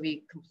electronics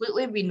away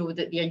completely. We know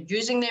that they're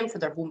using them for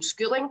their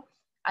homeschooling,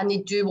 and they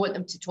do want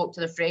them to talk to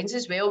their friends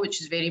as well,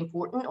 which is very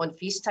important on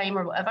FaceTime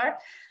or whatever.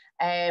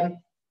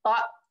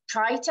 But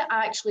try to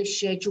actually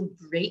schedule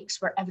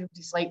breaks where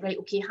everybody's like, right,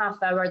 okay,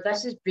 half hour,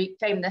 this is break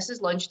time, this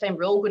is lunchtime,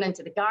 we're all going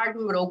into the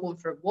garden, we're all going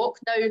for a walk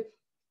now,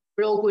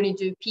 we're all going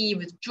to do PE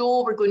with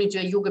Joe, we're going to do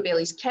a Yoga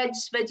Bellies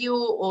Kids video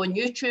on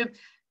YouTube,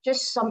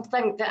 just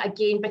something that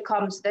again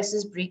becomes, this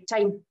is break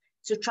time.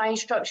 So try and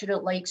structure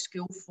it like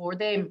school for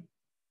them.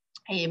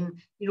 You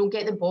know,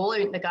 get the ball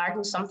out in the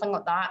garden, something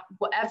like that,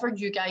 whatever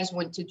you guys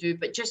want to do,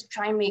 but just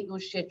try and make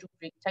those scheduled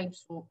break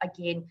times. So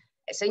again,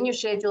 it's in your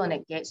schedule and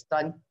it gets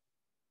done.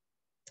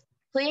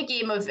 Play a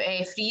game of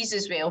freeze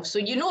as well. So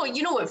you know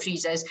what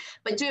freeze is,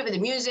 but do it with the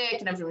music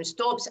and everyone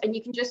stops, and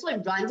you can just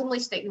like randomly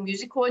stick the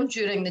music on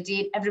during the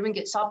day. Everyone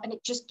gets up and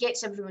it just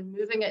gets everyone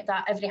moving at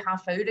that every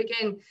half hour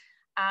again.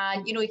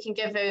 And you know, you can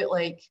give out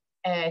like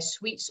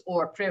sweets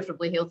or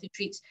preferably healthy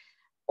treats,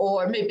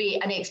 or maybe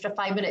an extra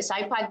 5 minutes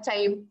iPad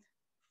time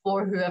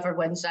for whoever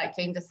wins that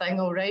kind of thing.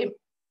 All right.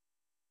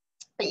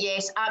 But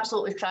yes,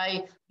 absolutely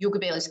try Yoga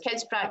Belly's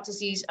kids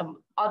practices and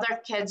other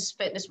kids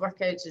fitness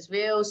workouts as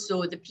well.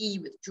 So the PE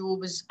with Joe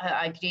was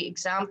a great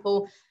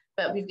example,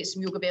 but we've got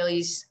some Yoga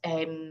Belly's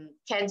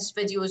kids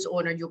videos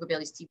on our Yoga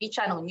Belly's TV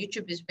channel on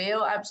YouTube as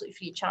well, absolutely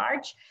free of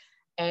charge.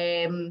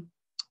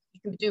 You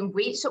can be doing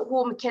weights at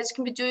home, kids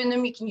can be doing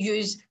them. You can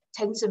use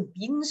tins of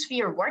beans for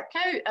your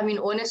workout. I mean,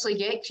 honestly,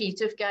 get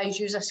creative, guys.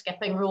 Use a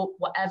skipping rope,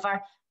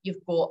 whatever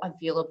you've got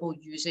available,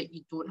 use it.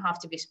 You don't have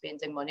to be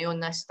spending money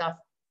on this stuff.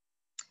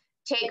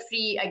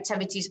 Tech-free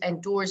activities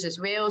indoors as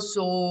well.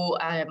 So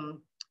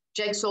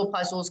jigsaw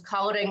puzzles,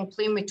 colouring,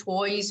 playing with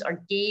toys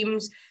or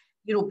games,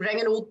 you know,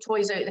 bringing old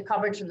toys out of the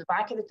cupboard from the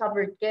back of the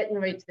cupboard, getting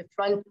them right to the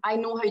front. I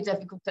know how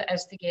difficult it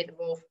is to get them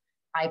off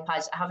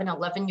iPads. I have an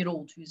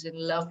 11-year-old who's in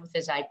love with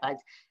his iPad.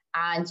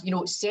 And, you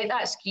know, set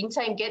that screen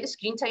time, get the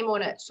screen time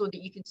on it so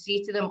that you can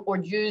say to them, or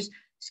use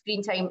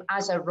screen time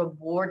as a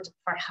reward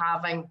for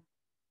having,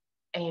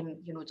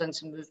 you know, done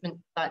some movement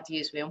that day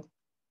as well.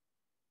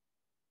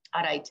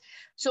 All right,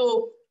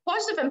 so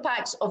positive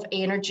impacts of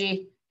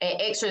energy,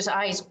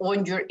 exercise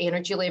on your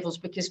energy levels,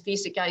 because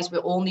face it, guys, we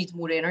all need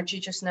more energy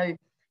just now.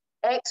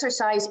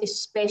 Exercise,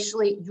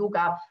 especially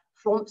yoga,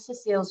 prompts the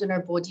cells in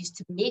our bodies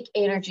to make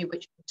energy,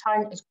 which in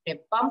turn is going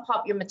to bump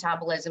up your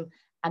metabolism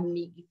and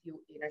make you feel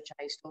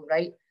energized, all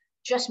right?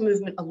 Just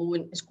movement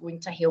alone is going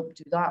to help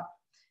do that.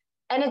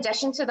 In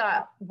addition to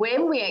that,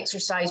 when we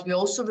exercise, we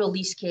also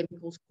release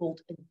chemicals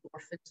called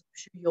endorphins. I'm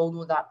sure you all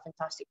know that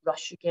fantastic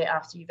rush you get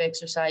after you've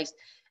exercised.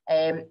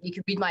 You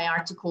can read my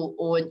article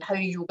on how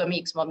yoga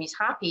makes mummies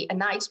happy,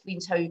 and that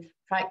explains how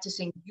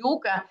practicing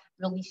yoga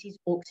releases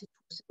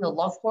oxytocin, the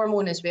love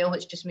hormone as well,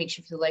 which just makes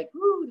you feel like,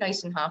 ooh,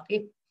 nice and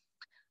happy.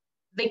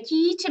 The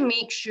key to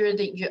make sure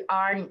that you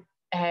aren't,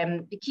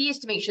 the key is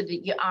to make sure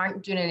that you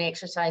aren't doing an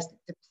exercise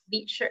that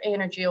depletes your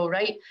energy, all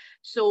right?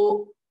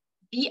 So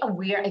be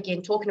aware,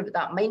 again, talking about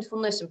that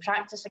mindfulness and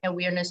practicing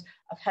awareness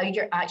of how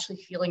you're actually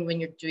feeling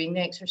when you're doing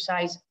the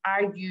exercise.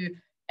 Are you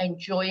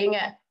enjoying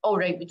it? All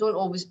right, we don't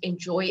always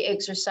enjoy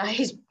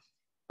exercise,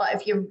 but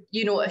if you're,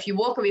 you know, if you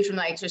walk away from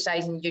that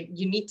exercise and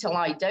you need to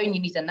lie down, you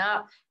need a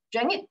nap,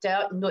 bring it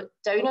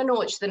down a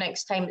notch the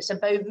next time. It's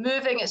about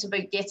moving, it's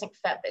about getting fit,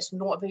 but it's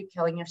not about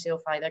killing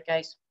yourself either,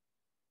 guys.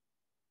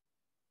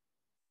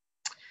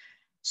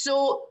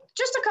 So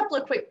just a couple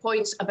of quick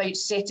points about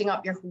setting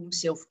up your home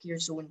self-care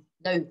zone.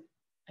 Now,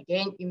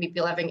 again, you may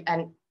be living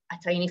in a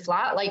tiny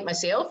flat like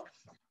myself,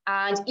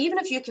 and even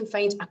if you can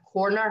find a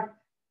corner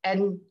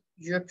in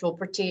your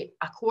property,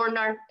 a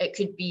corner, it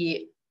could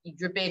be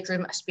your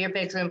bedroom, a spare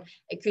bedroom,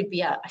 it could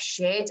be a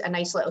shed, a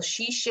nice little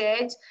she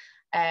shed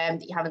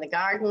that you have in the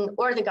garden,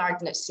 or the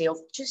garden itself.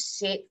 Just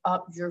set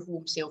up your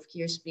home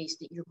self-care space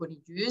that you're going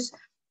to use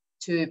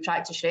to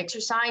practice your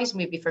exercise,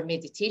 maybe for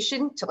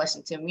meditation, to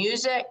listen to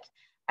music,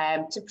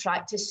 to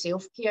practice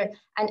self-care.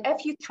 And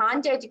if you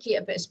can dedicate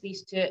a bit of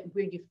space to it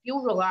where you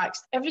feel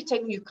relaxed, every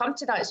time you come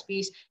to that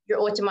space,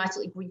 you're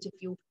automatically going to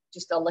feel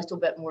just a little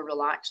bit more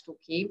relaxed,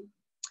 okay?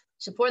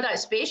 So for that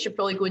space, you're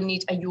probably going to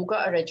need a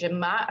yoga or a gym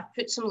mat. I've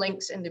put some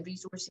links in the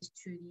resources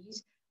to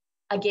these.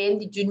 Again,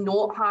 they do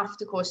not have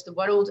to cost the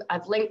world.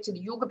 I've linked to the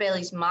Yoga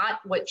Bellies mat,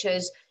 which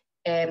is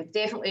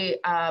definitely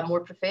a more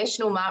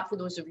professional mat for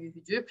those of you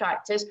who do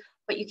practice,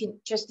 but you can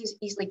just as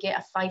easily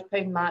get a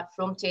 £5 mat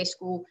from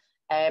Tesco,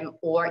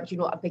 or, you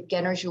know, a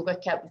beginner's yoga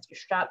kit with your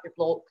strap, your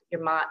block,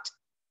 your mat,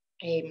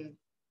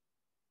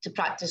 to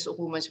practice at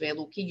home as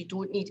well, okay? You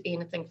don't need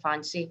anything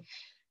fancy.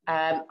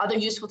 Other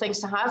useful things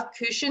to have: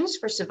 cushions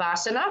for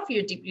Savasana, for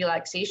your deep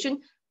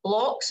relaxation,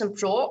 blocks and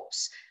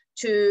props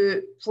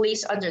to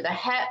place under the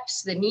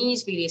hips, the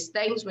knees, various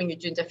things when you're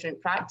doing different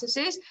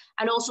practices,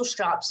 and also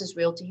straps as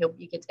well to help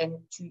you get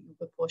into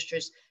yoga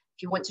postures.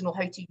 If you want to know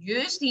how to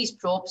use these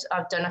props,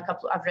 I've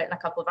written a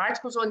couple of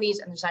articles on these,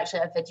 and there's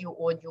actually a video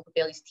on Yoga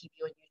Bellies TV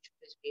on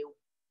YouTube as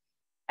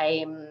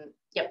well.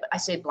 Yep, I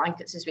said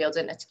blankets as well,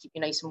 didn't I, to keep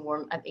you nice and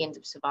warm at the end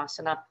of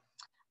Savasana.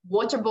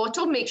 Water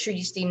bottle, make sure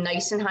you stay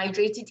nice and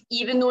hydrated.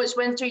 Even though it's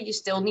winter, you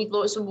still need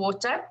lots of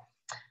water.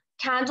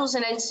 Candles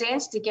and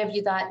incense to give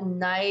you that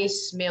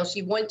nice smell. So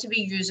you want to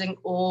be using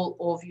all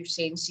of your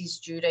senses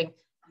during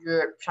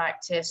your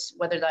practice,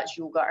 whether that's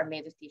yoga or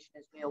meditation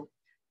as well.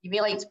 You may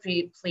like to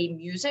play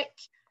music,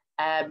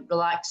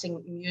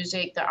 relaxing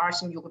music. There are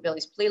some Yoga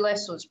Bellies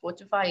playlists on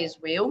Spotify as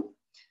well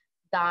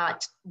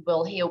that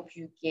will help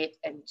you get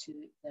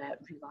into the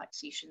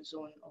relaxation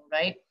zone, all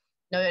right?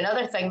 Now,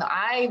 another thing that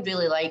I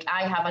really like,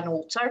 I have an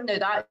altar. Now,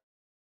 that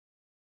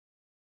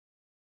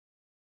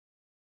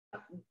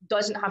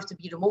doesn't have to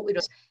be remotely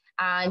religious.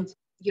 And,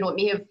 you know, it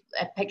may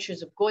have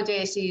pictures of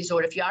goddesses,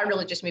 or if you are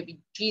religious, maybe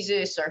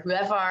Jesus or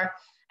whoever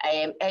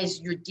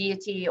is your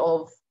deity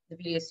of the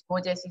various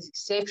goddesses,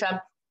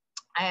 etc.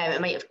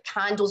 It might have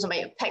candles, it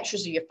might have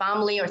pictures of your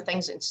family or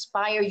things that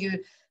inspire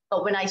you.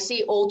 But when I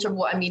say altar,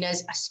 what I mean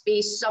is a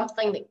space,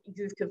 something that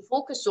you can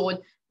focus on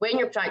when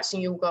you're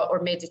practicing yoga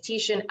or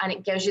meditation, and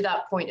it gives you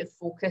that point of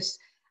focus,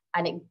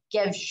 and it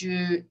gives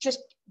you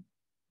just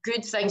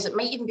good things. It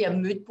might even be a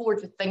mood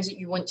board with things that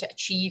you want to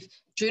achieve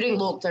during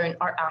lockdown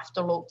or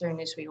after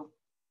lockdown as well.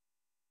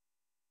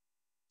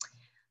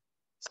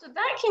 So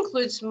that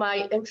concludes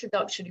my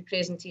introductory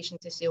presentation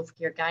to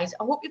self-care, guys.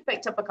 I hope you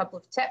picked up a couple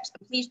of tips.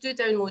 Please do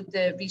download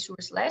the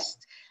resource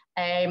list.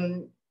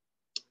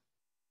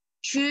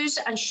 Choose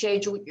and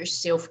schedule your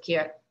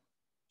self-care.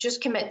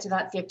 Just commit to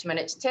that 30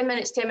 minutes, 10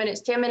 minutes, 10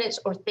 minutes, 10 minutes,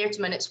 or 30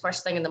 minutes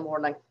first thing in the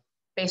morning.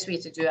 Best way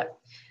to do it.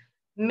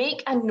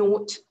 Make a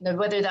note, now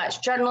whether that's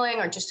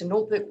journaling or just a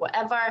notebook,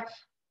 whatever,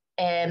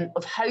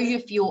 of how you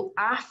feel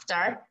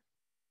after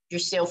your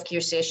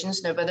self-care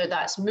sessions. Now, whether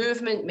that's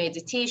movement,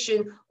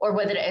 meditation, or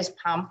whether it is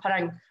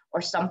pampering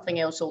or something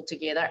else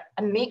altogether.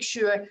 And make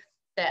sure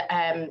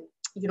that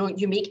you know,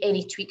 you make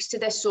any tweaks to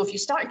this. So if you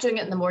start doing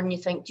it in the morning, you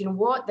think, do you know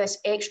what, this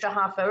extra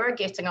half hour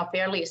getting up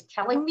early is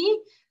killing me,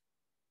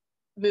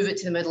 move it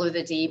to the middle of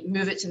the day,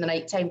 move it to the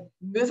night time,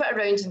 move it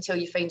around until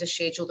you find a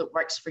schedule that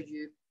works for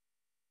you.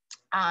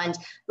 And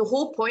the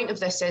whole point of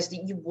this is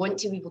that you want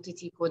to be able to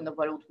take on the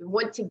world. We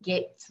want to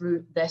get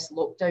through this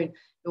lockdown.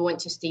 We want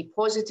to stay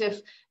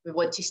positive. We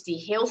want to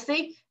stay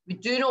healthy. We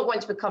do not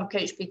want to become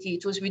couch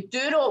potatoes. We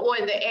do not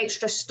want the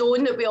extra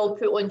stone that we all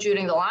put on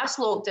during the last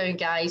lockdown,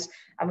 guys.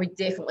 And we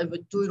definitely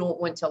do not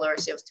want to allow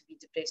ourselves to be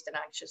depressed and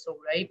anxious, all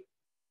right?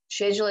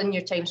 Schedule in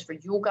your times for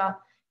yoga,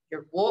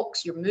 your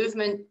walks, your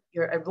movement,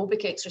 your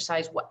aerobic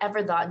exercise,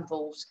 whatever that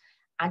involves,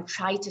 and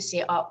try to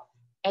set up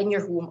in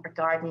your home or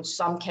garden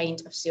some kind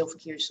of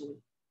self-care zone.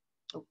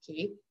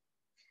 Okay.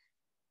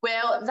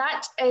 Well,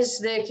 that is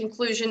the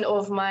conclusion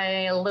of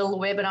my little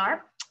webinar.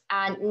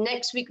 And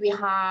next week we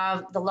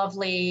have the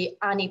lovely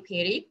Annie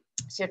Perry,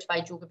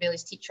 certified Yoga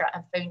Bellies teacher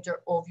and founder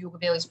of Yoga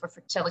Bellies for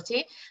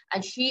Fertility.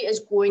 And she is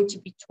going to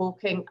be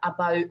talking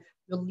about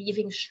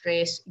relieving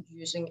stress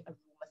using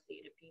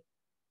aromatherapy.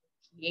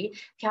 Okay.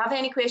 If you have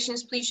any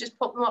questions, please just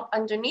pop them up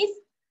underneath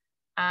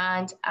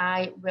and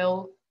I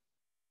will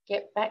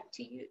get back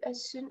to you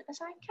as soon as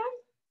I can.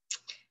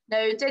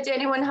 Now, did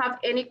anyone have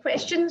any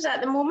questions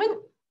at the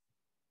moment?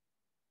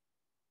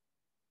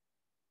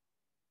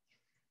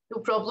 No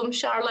problem,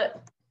 Charlotte.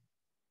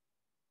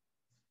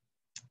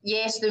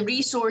 Yes, the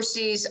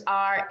resources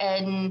are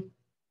in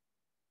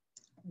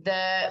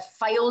the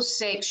files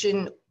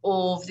section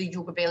of the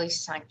Yoga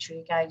Bellies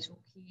Sanctuary, guys,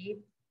 okay?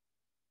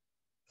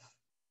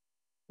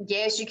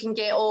 Yes, you can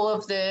get all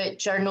of the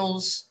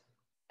journals.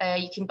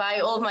 You can buy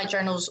all of my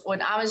journals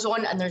on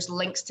Amazon, and there's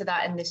links to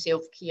that in the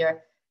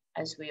self-care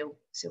as well,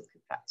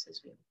 self-care practice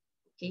as well,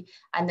 okay?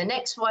 And the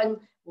next one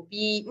will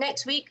be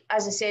next week,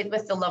 as I said,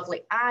 with the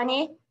lovely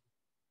Annie.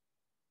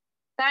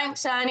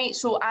 Thanks, Annie.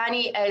 So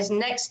Annie is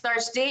next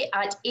Thursday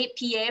at 8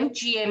 p.m.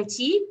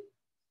 GMT,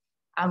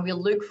 and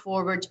we'll look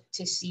forward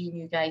to seeing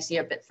you guys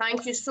here. But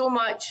thank you so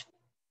much.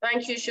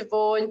 Thank you,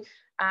 Siobhan,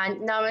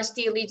 and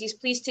namaste, ladies.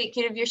 Please take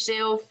care of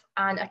yourself,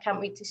 and I can't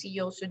wait to see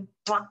you all soon.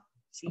 Mwah.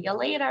 See you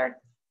later.